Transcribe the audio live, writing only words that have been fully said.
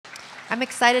I'm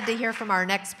excited to hear from our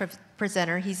next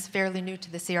presenter. He's fairly new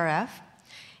to the CRF,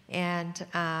 and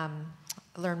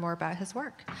learn more about his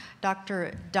work.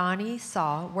 Dr. Donny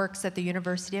works at the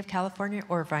University of California,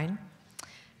 Irvine,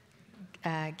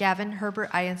 Gavin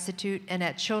Herbert Eye Institute, and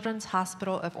at Children's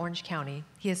Hospital of Orange County.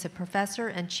 He is a professor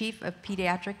and chief of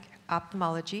pediatric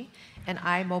ophthalmology and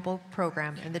eye mobile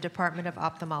program in the Department of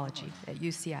Ophthalmology at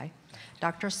UCI.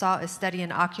 Dr. Saw is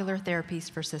studying ocular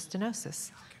therapies for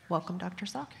cystinosis. Welcome, Dr.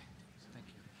 Saw.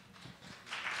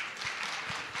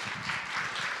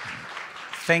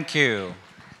 Thank you.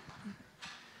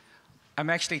 I'm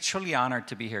actually truly honored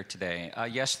to be here today.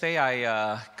 Yesterday,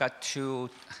 I got to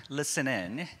listen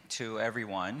in to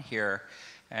everyone here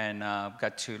and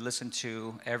got to listen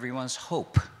to everyone's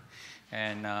hope.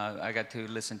 And I got to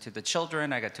listen to the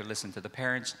children, I got to listen to the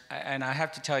parents, and I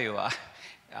have to tell you,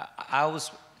 I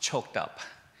was choked up.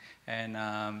 And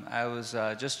I was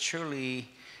I'm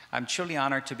truly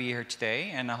honored to be here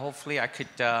today, and hopefully I could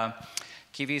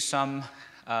give you some.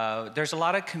 There's a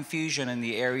lot of confusion in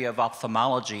the area of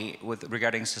ophthalmology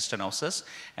regarding cystinosis,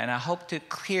 and I hope to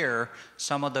clear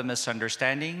some of the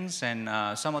misunderstandings and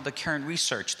some of the current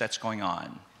research that's going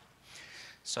on.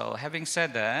 So having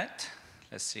said that,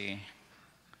 let's see.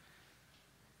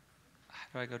 How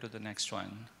do I go to the next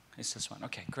one? It's this one.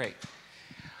 Okay, great.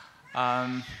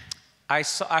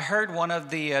 I heard one of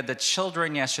the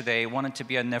children yesterday wanted to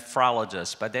be a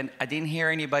nephrologist, but then I didn't hear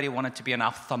anybody wanted to be an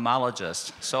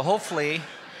ophthalmologist. So hopefully,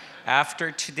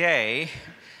 after today,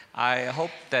 I hope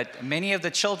that many of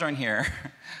the children here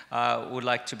would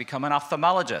like to become an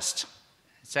ophthalmologist.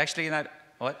 It's actually not,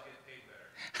 what?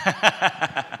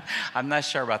 I'm not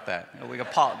sure about that. We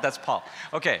got Paul, that's Paul.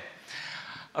 Okay.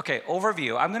 Okay,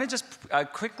 overview. I'm going to just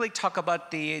quickly talk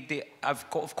about of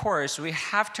course, we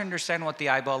have to understand what the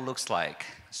eyeball looks like.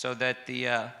 So that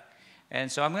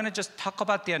and so I'm going to just talk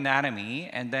about the anatomy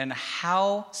and then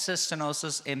how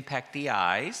cystinosis impact the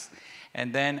eyes.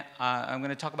 And then I'm going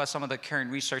to talk about some of the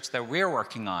current research that we're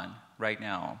working on right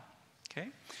now. Okay?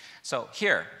 So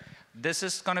here, this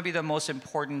is going to be the most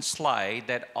important slide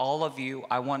that all of you,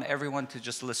 I want everyone to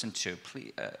just listen to,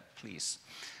 please.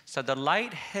 So the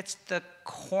light hits the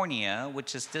cornea,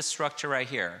 which is this structure right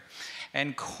here.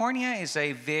 And cornea is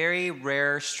a very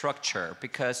rare structure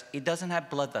because it doesn't have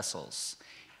blood vessels.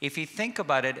 If you think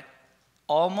about it,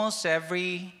 almost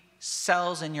every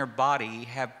cells in your body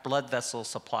have blood vessel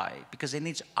supply because it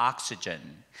needs oxygen.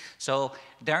 So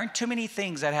there aren't too many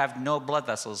things that have no blood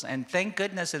vessels. And thank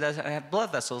goodness it doesn't have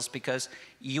blood vessels because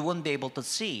you wouldn't be able to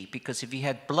see. Because if you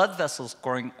had blood vessels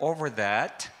going over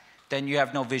that, then you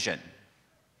have no vision.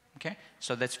 Okay,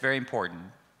 so that's very important.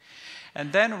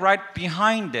 And then right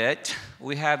behind it,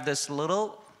 we have this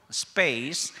little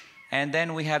space, and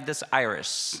then we have this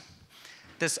iris.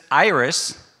 This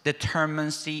iris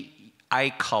determines the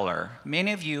eye color.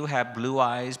 Many of you have blue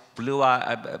eyes,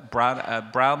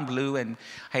 brown, blue, and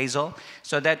hazel.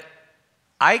 So that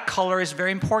eye color is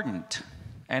very important.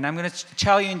 And I'm going to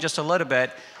tell you in just a little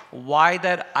bit why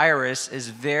that iris is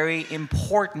very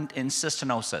important in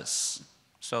cystinosis.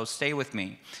 So stay with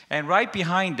me. And right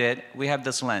behind it, we have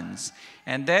this lens.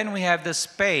 And then we have this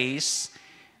space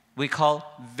we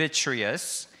call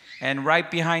vitreous. And right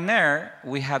behind there,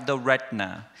 we have the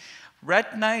retina.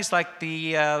 Retina is like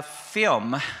the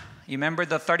film. You remember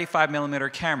the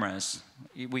 35mm cameras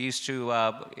we used to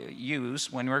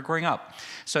use when we were growing up.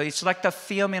 So it's like the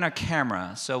film in a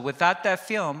camera. So without that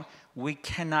film, we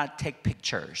cannot take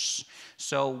pictures.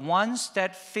 So once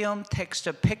that film takes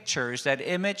the pictures, that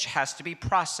image has to be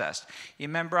processed. You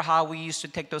remember how we used to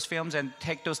take those films and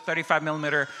take those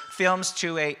 35mm films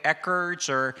to a Eckerd's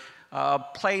or a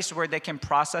place where they can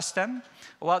process them?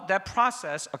 Well, that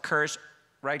process occurs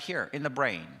right here in the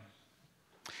brain.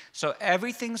 So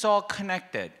everything's all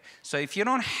connected. So if you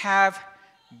don't have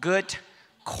good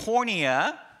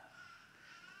cornea,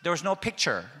 there's no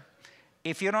picture.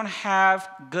 If you don't have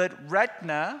good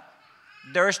retina,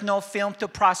 there's no film to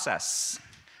process.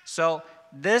 So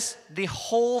the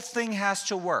whole thing has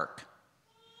to work.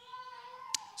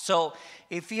 So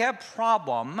if you have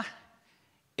problem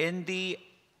in the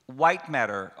white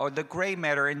matter or the gray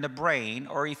matter in the brain,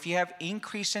 or if you have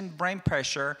increase in brain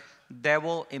pressure, that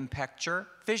will impact your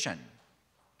vision.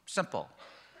 Simple.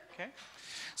 Okay?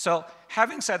 So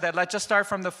having said that, let's just start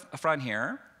from the front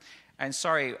here. And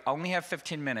sorry, I only have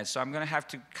 15 minutes, so I'm going to have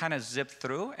to kind of zip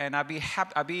through. And I'll be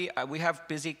happy. We have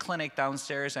busy clinic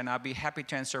downstairs, and I'll be happy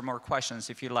to answer more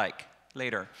questions if you like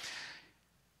later.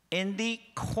 In the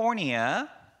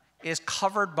cornea is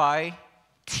covered by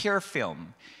tear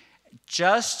film.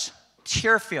 Just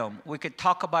tear film, we could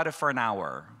talk about it for an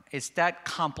hour. It's that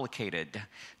complicated.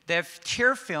 The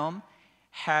tear film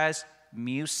has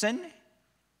mucin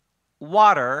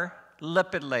water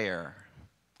lipid layer.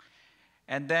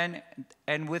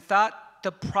 And without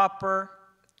the proper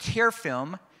tear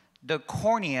film, the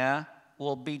cornea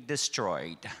will be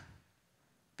destroyed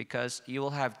because you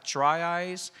will have dry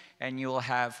eyes and you will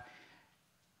have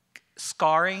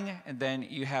scarring, and then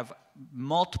you have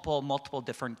multiple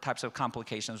different types of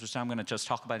complications, which I'm going to just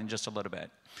talk about in just a little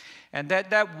bit. And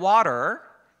that water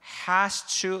has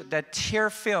to, that tear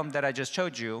film that I just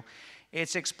showed you,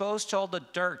 it's exposed to all the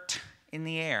dirt in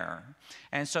the air.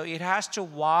 And so it has to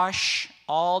wash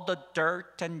all the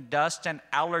dirt and dust and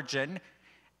allergen,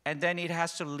 and then it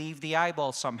has to leave the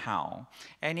eyeball somehow.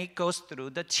 And it goes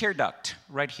through the tear duct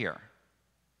right here.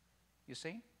 You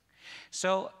see?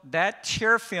 So that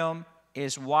tear film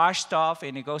is washed off,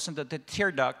 and it goes into the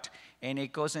tear duct, and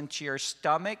it goes into your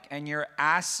stomach, and your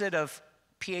acid of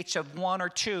pH of 1 or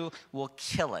 2 will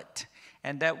kill it.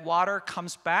 And that water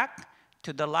comes back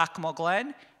to the lacrimal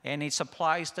gland, and it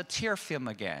supplies the tear film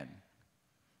again.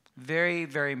 Very,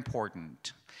 very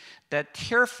important. That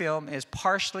tear film is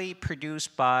partially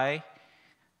produced by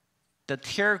the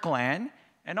tear gland,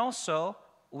 and also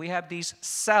we have these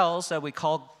cells that we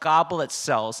call goblet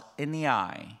cells in the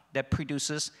eye that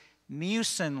produces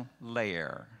mucin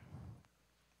layer.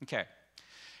 Okay.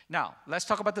 Now, let's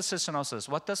talk about the cystinosis.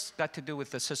 What does that to do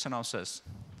with the cystinosis?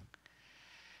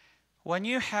 When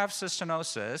you have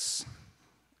cystinosis,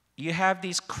 you have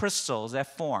these crystals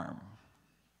that form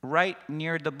right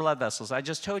near the blood vessels. I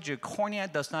just told you, cornea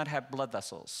does not have blood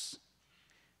vessels.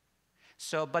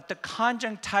 So, but the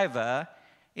conjunctiva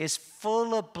is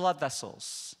full of blood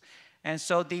vessels. And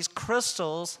so these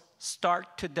crystals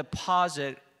start to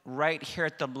deposit right here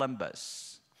at the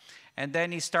limbus. And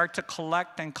then you start to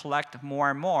collect and collect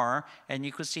more and more, and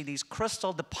you could see these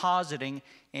crystals depositing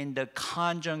in the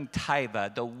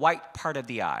conjunctiva, the white part of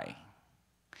the eye.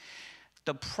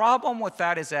 The problem with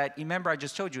that is that, remember I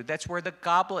just told you, that's where the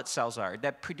goblet cells are,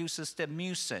 that produces the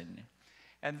mucin.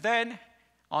 And then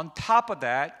on top of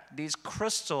that, these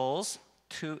crystals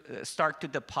start to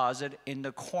deposit in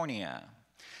the cornea.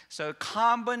 So a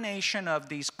combination of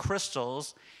these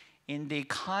crystals in the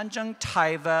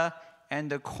conjunctiva and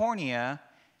the cornea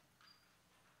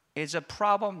is a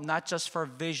problem not just for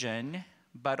vision,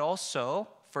 but also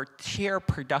for tear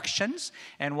productions.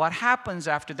 And what happens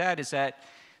after that is that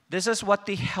this is what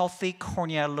the healthy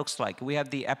cornea looks like. We have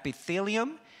the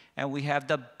epithelium and we have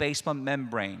the basement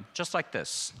membrane, just like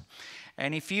this.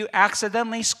 And if you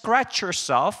accidentally scratch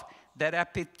yourself, that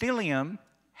epithelium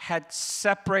had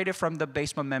separated from the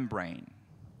basement membrane.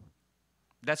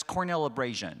 That's corneal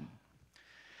abrasion.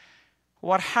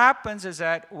 What happens is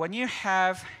that when you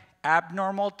have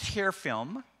abnormal tear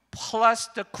film plus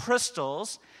the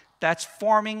crystals that's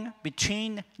forming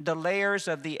between the layers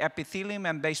of the epithelium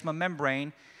and basement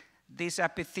membrane, these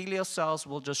epithelial cells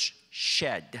will just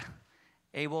shed.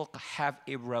 It will have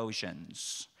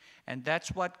erosions. And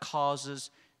that's what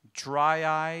causes dry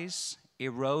eyes,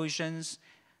 erosions,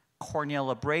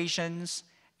 corneal abrasions,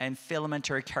 and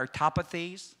filamentary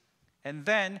keratopathies. And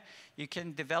then you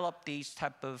can develop these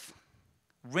type of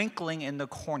wrinkling in the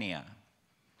cornea.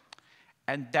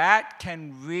 And that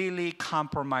can really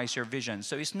compromise your vision.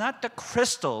 So it's not the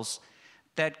crystals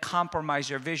that compromise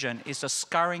your vision, it's the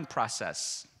scarring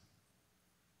process.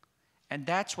 And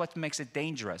that's what makes it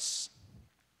dangerous.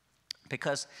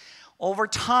 Because over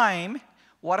time,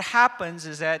 what happens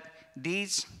is that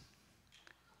these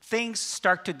things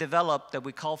start to develop that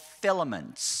we call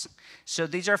filaments. So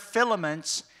these are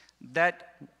filaments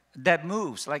that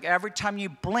moves. Like every time you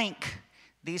blink,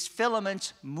 these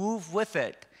filaments move with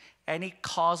it, and it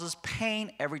causes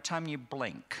pain every time you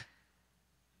blink.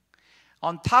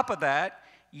 On top of that,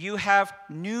 you have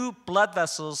new blood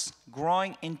vessels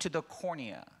growing into the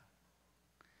cornea.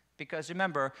 Because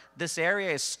remember, this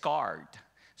area is scarred.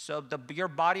 So your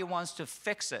body wants to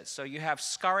fix it. So you have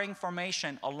scarring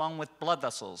formation along with blood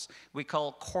vessels. We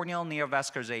call corneal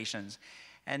neovascularizations.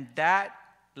 And that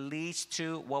leads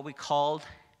to what we call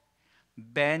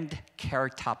bend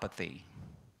keratopathy.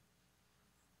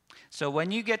 So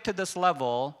when you get to this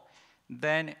level,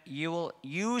 then you will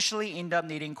usually end up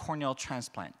needing corneal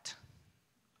transplant.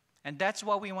 And that's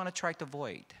what we want to try to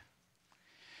avoid.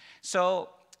 So,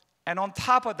 and on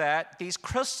top of that, these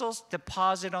crystals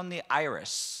deposit on the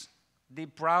iris, the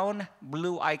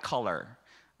brown-blue eye color.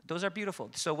 Those are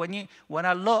beautiful. So when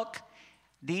I look,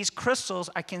 these crystals,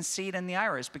 I can see it in the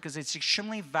iris because it's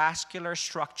extremely vascular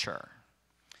structure.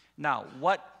 Now,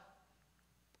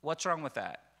 what's wrong with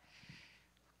that?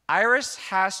 Iris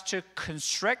has to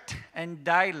constrict and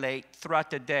dilate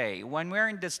throughout the day. When we're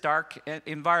in this dark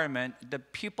environment, the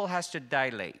pupil has to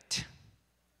dilate.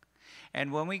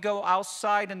 And when we go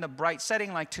outside in the bright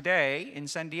setting like today in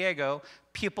San Diego,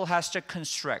 pupil has to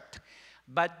constrict.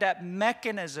 But that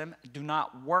mechanism do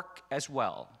not work as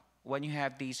well when you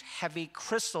have these heavy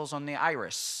crystals on the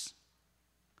iris,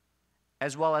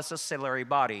 as well as the ciliary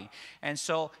body. And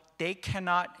so they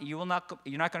cannot, you're not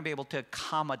going to be able to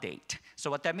accommodate. So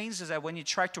what that means is that when you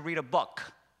try to read a book,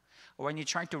 or when you're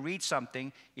trying to read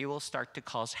something, it will start to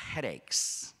cause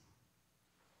headaches.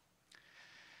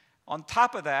 On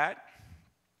top of that,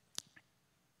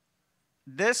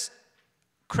 this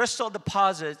crystal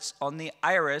deposits on the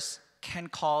iris can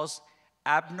cause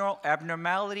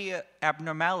abnormality,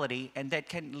 and that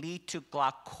can lead to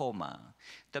glaucoma.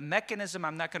 The mechanism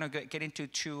I'm not going to get into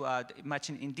too much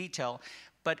in detail,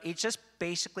 but it just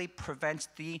basically prevents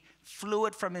the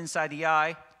fluid from inside the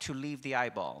eye to leave the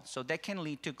eyeball. So that can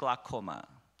lead to glaucoma.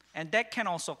 And that can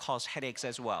also cause headaches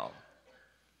as well.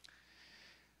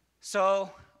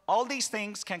 So all these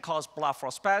things can cause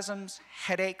blepharospasms,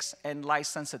 headaches, and light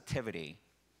sensitivity.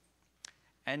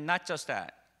 And not just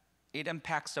that. It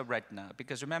impacts the retina,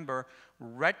 because remember,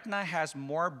 retina has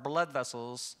more blood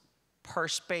vessels per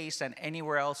space than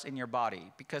anywhere else in your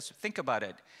body. Because think about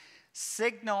it,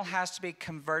 signal has to be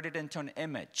converted into an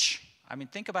image. I mean,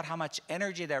 think about how much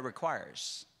energy that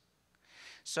requires.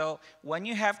 So when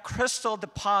you have crystal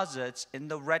deposits in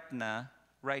the retina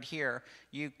right here,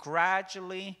 you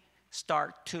gradually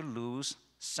start to lose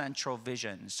central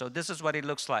vision. So this is what it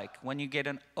looks like when you get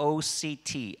an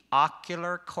OCT,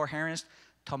 ocular coherence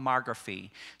tomography.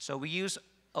 So we use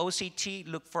OCT,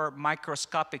 look for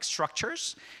microscopic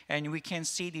structures, and we can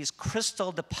see these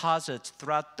crystal deposits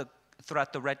throughout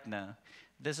the retina.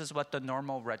 This is what the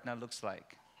normal retina looks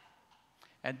like.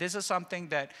 And this is something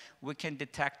that we can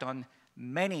detect on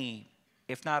many,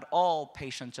 if not all,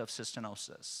 patients of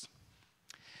cystinosis.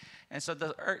 And so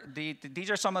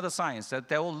these are some of the signs that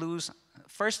they will lose.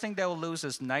 First thing they will lose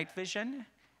is night vision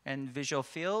and visual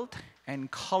field and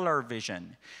color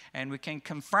vision. And we can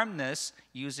confirm this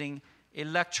using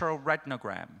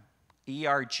electroretinogram,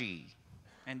 ERG.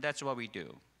 And that's what we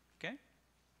do, okay?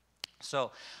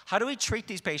 So how do we treat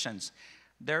these patients?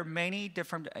 There are many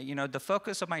different, the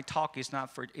focus of my talk is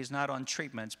not on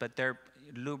treatments, but there are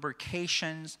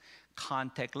lubrications,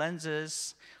 contact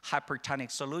lenses,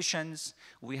 hypertonic solutions.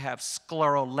 We have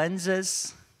scleral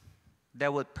lenses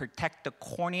that would protect the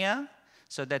cornea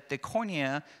so that the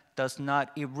cornea does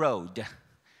not erode.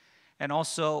 And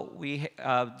also,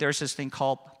 there's this thing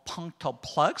called punctal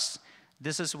plugs.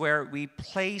 This is where we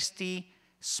place the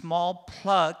small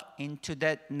plug into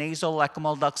that nasal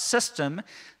lacrimal duct system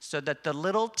so that the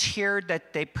little tear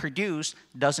that they produce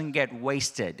doesn't get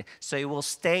wasted. So it will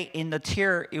stay in the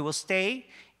tear, it will stay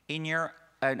in your,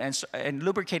 and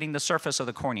lubricating the surface of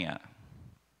the cornea.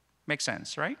 Makes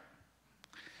sense, right?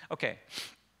 Okay.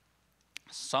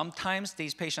 Sometimes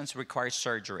these patients require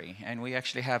surgery, and we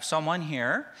actually have someone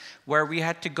here where we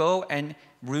had to go and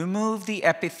remove the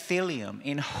epithelium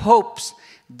in hopes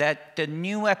that the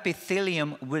new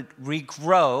epithelium would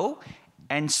regrow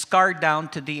and scar down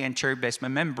to the anterior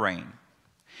basement membrane.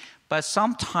 But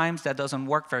sometimes that doesn't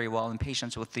work very well in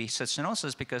patients with the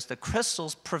cystinosis because the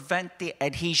crystals prevent the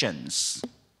adhesions.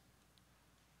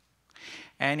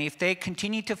 And if they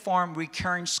continue to form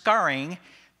recurrent scarring,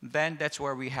 then that's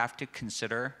where we have to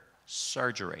consider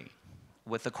surgery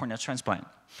with the corneal transplant.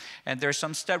 And there's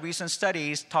some recent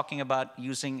studies talking about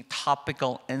using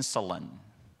topical insulin,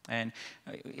 and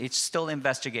it's still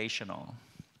investigational.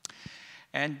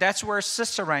 And that's where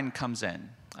Cystinosis comes in.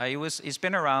 It's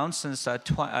been around since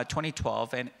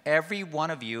 2012, and every one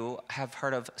of you have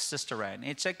heard of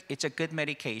Cystinosis. It's a good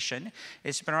medication.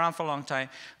 It's been around for a long time.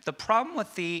 The problem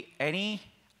with any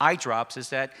eye drops is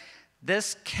that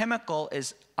this chemical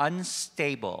is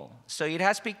unstable. So it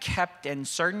has to be kept in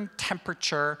certain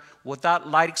temperature without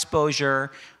light exposure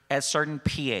at certain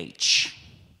pH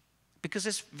because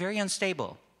it's very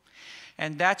unstable.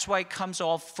 And that's why it comes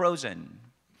all frozen.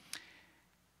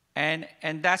 And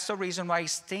that's the reason why it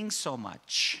stings so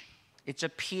much. It's a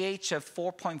pH of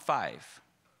 4.5.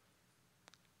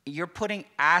 You're putting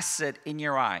acid in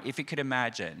your eye, if you could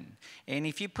imagine. And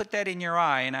if you put that in your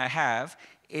eye, and I have,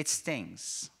 it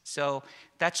stings. So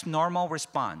that's normal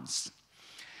response.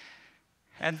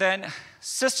 And then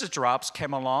Cystadrops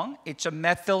came along. It's a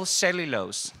methyl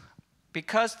cellulose.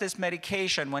 Because this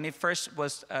medication, when it first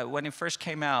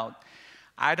came out,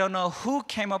 I don't know who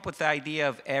came up with the idea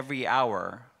of every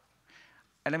hour.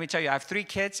 And let me tell you, I have 3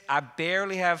 kids. I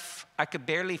could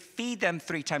barely feed them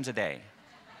 3 times a day.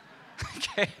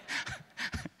 Okay.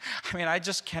 I mean, I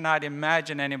just cannot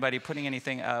imagine anybody putting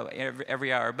anything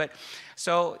every hour. But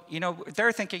so,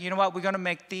 they're thinking, you know what, we're going to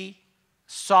make the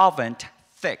solvent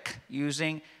thick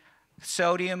using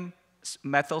sodium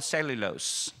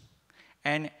methylcellulose.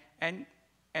 And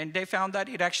they found that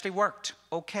it actually worked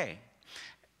okay.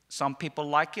 Some people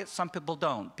like it, some people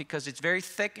don't, because it's very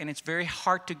thick and it's very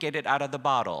hard to get it out of the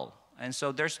bottle. And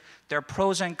so there are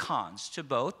pros and cons to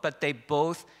both, but they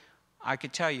both, I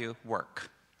could tell you, work.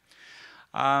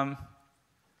 And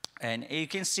you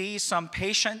can see some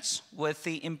patients with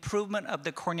the improvement of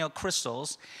the corneal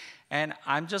crystals. And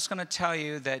I'm just going to tell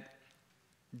you that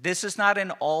this is not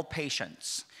in all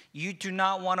patients. You do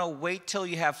not want to wait till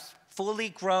you have fully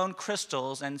grown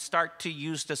crystals and start to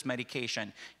use this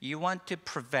medication. You want to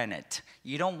prevent it.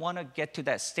 You don't want to get to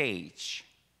that stage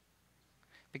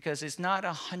because it's not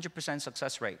a 100%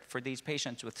 success rate for these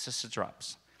patients with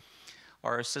cystidrops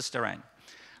or cysteran.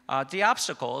 The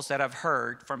obstacles that I've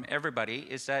heard from everybody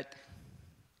is that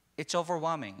it's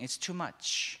overwhelming. It's too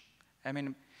much. I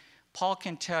mean, Paul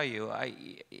can tell you,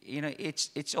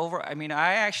 it's over. I mean,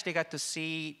 I actually got to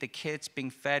see the kids being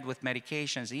fed with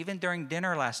medications, even during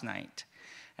dinner last night.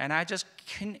 And I just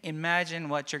can't imagine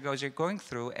what you're going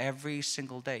through every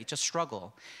single day. Just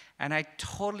struggle. And I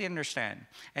totally understand.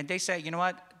 And they say, you know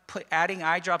what, adding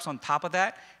eye drops on top of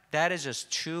that, that is just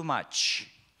too much.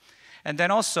 And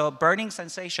then also, burning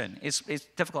sensation is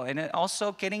difficult. And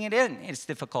also, getting it in is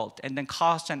difficult. And then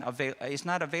cost and is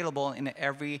not available in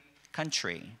every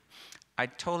country. I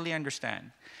totally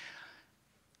understand.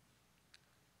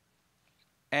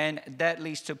 And that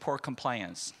leads to poor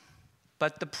compliance.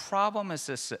 But the problem is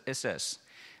this.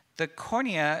 The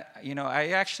cornea, I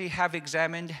actually have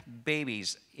examined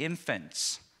babies,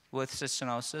 infants with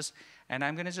cystinosis, and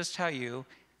I'm going to just tell you,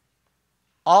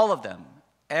 all of them,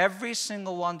 every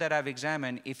single one that I've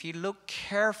examined, if you look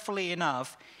carefully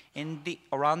enough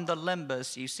around the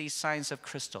limbus, you see signs of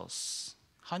crystals.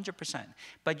 100%.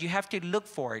 But you have to look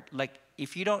for it. Like,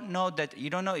 if you don't know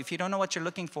what you're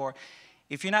looking for,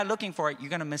 if you're not looking for it, you're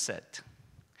going to miss it.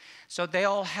 So they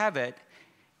all have it.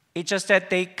 It's just that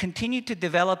they continue to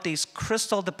develop these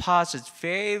crystal deposits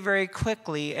very, very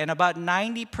quickly, and about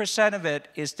 90% of it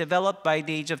is developed by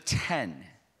the age of 10.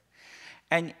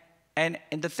 And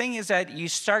the thing is that you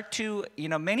start to,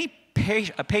 many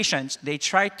patients, they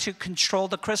try to control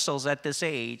the crystals at this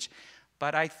age,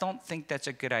 but I don't think that's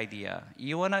a good idea.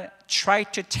 You want to try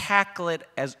to tackle it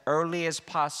as early as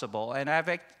possible. And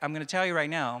I'm going to tell you right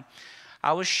now,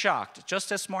 I was shocked. Just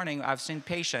this morning, I've seen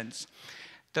patients,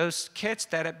 those kids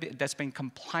that's been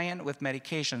compliant with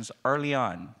medications early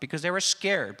on, because they were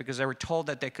scared, because they were told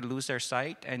that they could lose their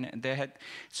sight, and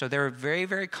so they were very,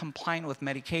 very compliant with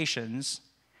medications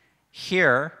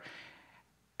here.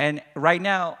 And right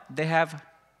now,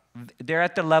 they're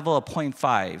at the level of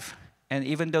 0.5. And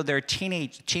even though they're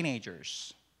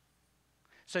teenagers.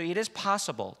 So it is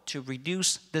possible to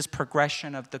reduce this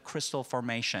progression of the crystal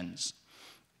formations.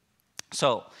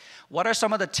 So what are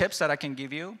some of the tips that I can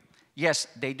give you? Yes,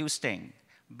 they do sting.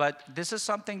 But this is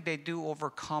something they do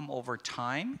overcome over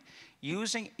time.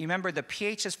 Remember, the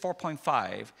pH is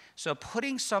 4.5. So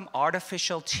putting some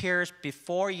artificial tears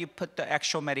before you put the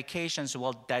actual medications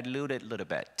will dilute it a little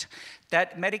bit.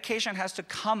 That medication has to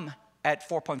come at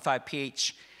 4.5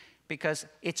 pH because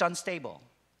it's unstable.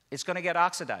 It's going to get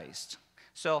oxidized.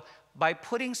 So by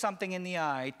putting something in the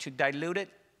eye to dilute it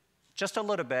just a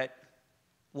little bit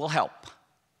will help.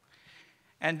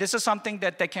 And this is something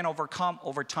that they can overcome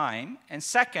over time. And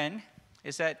second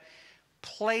is that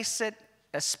place it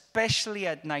especially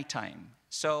at nighttime.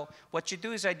 So what you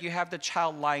do is that you have the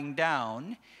child lying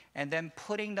down and then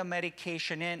putting the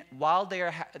medication in while they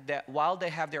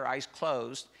have their eyes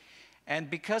closed. And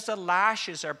because the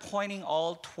lashes are pointing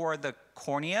all toward the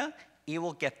cornea, it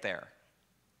will get there,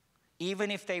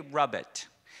 even if they rub it.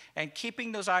 And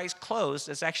keeping those eyes closed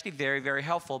is actually very, very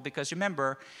helpful because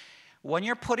remember, when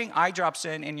you're putting eye drops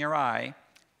in your eye,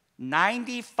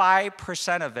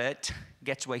 95% of it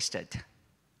gets wasted.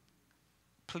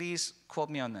 Please quote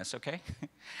me on this, okay?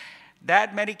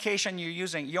 That medication you're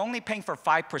using, you're only paying for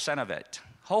 5% of it.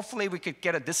 Hopefully we could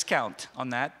get a discount on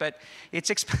that, but it's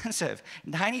expensive.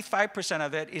 95%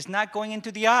 of it is not going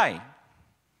into the eye.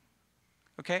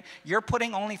 Okay? You're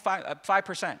putting only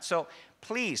 5%. So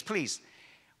please,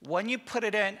 when you put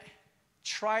it in,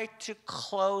 try to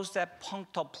close that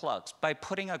punctal plugs by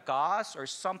putting a gauze or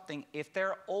something if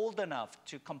they're old enough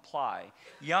to comply.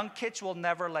 Young kids will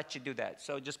never let you do that.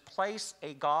 So just place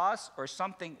a gauze or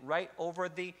something right over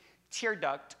the tear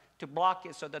duct to block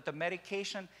it so that the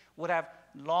medication would have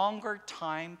longer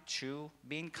time to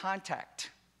be in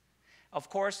contact. Of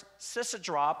course,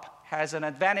 Cystidrop has an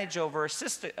advantage over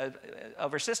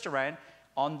cysteran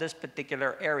on this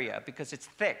particular area because it's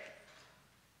thick.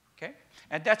 Okay?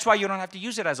 And that's why you don't have to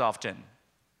use it as often.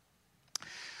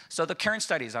 So the current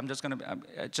studies, I'm going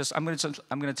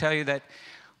to tell you that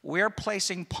we're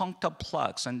placing punctal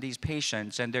plugs on these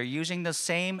patients, and they're using the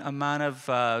same amount of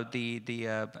the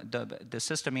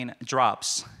histamine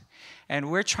drops, and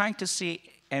we're trying to see,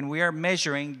 and we are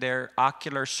measuring their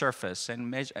ocular surface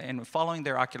and following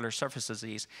their ocular surface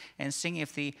disease and seeing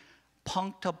if the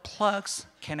punctal plugs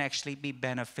can actually be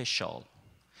beneficial.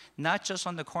 Not just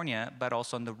on the cornea, but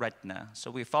also on the retina. So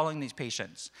we're following these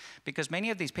patients because many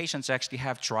of these patients actually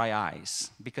have dry eyes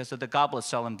because of the goblet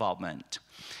cell involvement.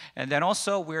 And then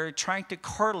also we're trying to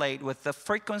correlate with the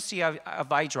frequency of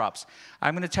eye drops.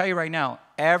 I'm going to tell you right now,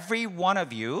 every one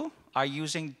of you are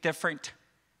using different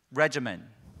regimen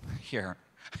here.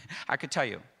 I could tell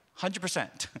you,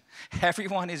 100%.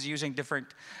 Everyone is using different,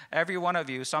 every one of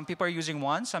you. Some people are using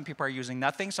one, some people are using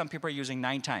nothing, some people are using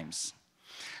 9 times.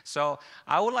 So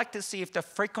I would like to see if the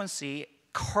frequency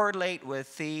correlate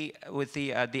with the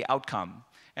outcome.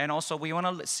 And also we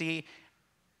want to see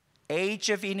age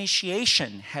of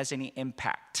initiation has any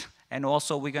impact. And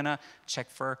also we're going to check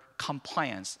for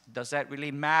compliance. Does that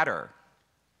really matter?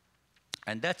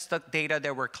 And that's the data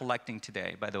that we're collecting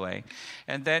today, by the way.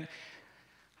 And then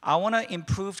I want to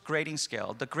improve grading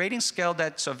scale. The grading scale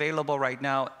that's available right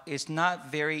now is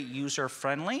not very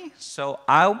user-friendly, so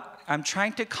I'm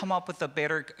trying to come up with a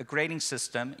better grading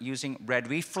system using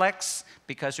red reflex,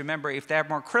 because remember, if they have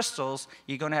more crystals,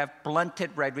 you're going to have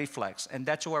blunted red reflex, and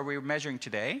that's what we're measuring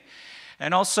today.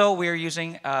 And also, we're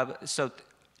using, so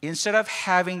instead of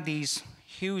having these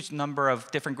huge number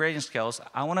of different grading scales,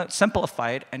 I want to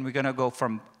simplify it, and we're going to go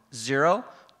from 0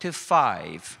 to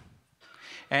 5.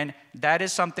 And that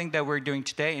is something that we're doing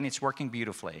today, and it's working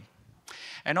beautifully.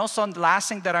 And also, the last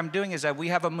thing that I'm doing is that we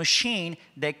have a machine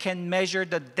that can measure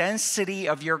the density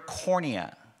of your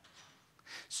cornea.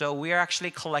 So we are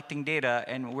actually collecting data,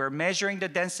 and we're measuring the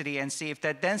density and see if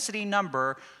that density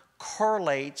number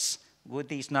correlates with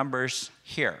these numbers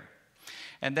here.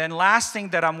 And then last thing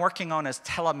that I'm working on is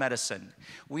telemedicine.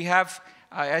 We have,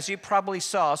 as you probably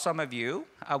saw, some of you,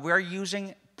 we're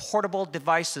using portable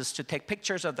devices to take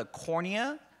pictures of the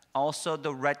cornea, also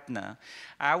the retina.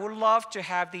 I would love to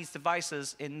have these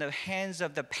devices in the hands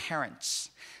of the parents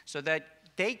so that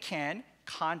they can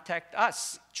contact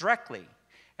us directly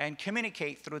and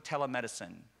communicate through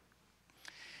telemedicine.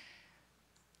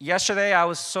 Yesterday, I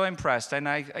was so impressed, and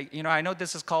I know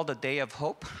this is called a day of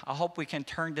hope. I hope we can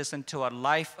turn this into a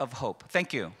life of hope.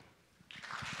 Thank you.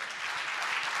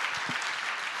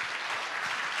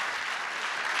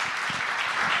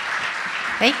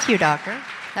 Thank you, doctor.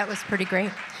 That was pretty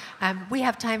great. We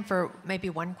have time for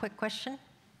maybe one quick question.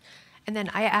 And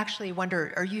then I actually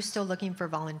wonder, are you still looking for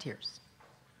volunteers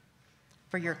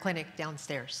for your clinic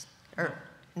downstairs? Or,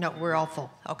 no, we're all full.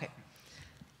 Okay.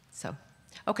 So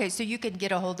you can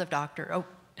get a hold of Dr.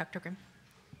 Grimm.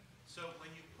 So when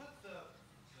you put the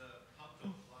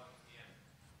punctal plug in,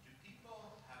 do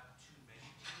people have too many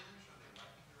tears? Are they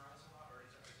wiping their eyes a lot, or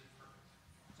is it perfect?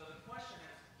 So the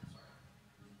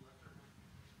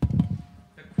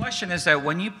question is that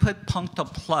when you put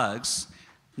punctal plugs,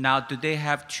 now do they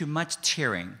have too much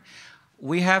tearing?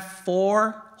 We have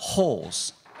 4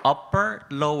 holes, upper,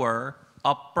 lower,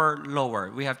 upper,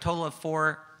 lower. We have a total of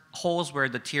 4 holes where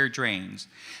the tear drains.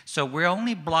 So we're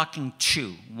only blocking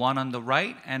 2, one on the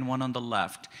right and one on the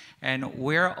left. And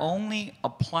we're only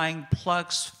applying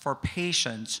plugs for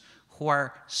patients who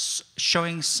are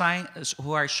showing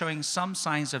some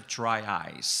signs of dry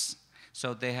eyes.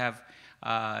 So they have,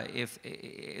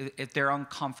 if they're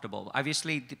uncomfortable.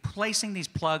 Obviously, placing these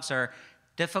plugs are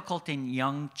difficult in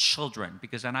young children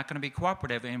because they're not going to be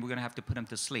cooperative and we're going to have to put them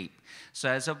to sleep. So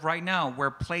as of right now,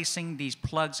 we're placing these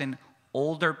plugs in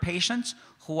older patients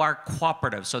who are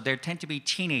cooperative. So they tend to be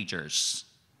teenagers.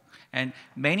 And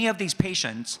many of these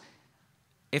patients,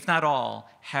 if not all,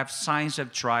 have signs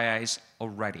of dry eyes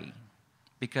already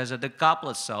because of the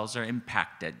goblet cells are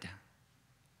impacted.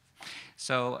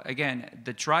 So again,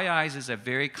 the dry eyes is a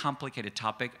very complicated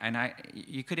topic, and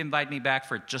you could invite me back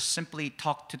for just simply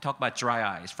talk about dry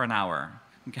eyes for an hour.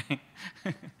 Okay.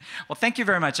 Well, thank you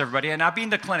very much, everybody, and I'll be in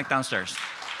the clinic downstairs.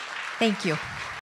 Thank you.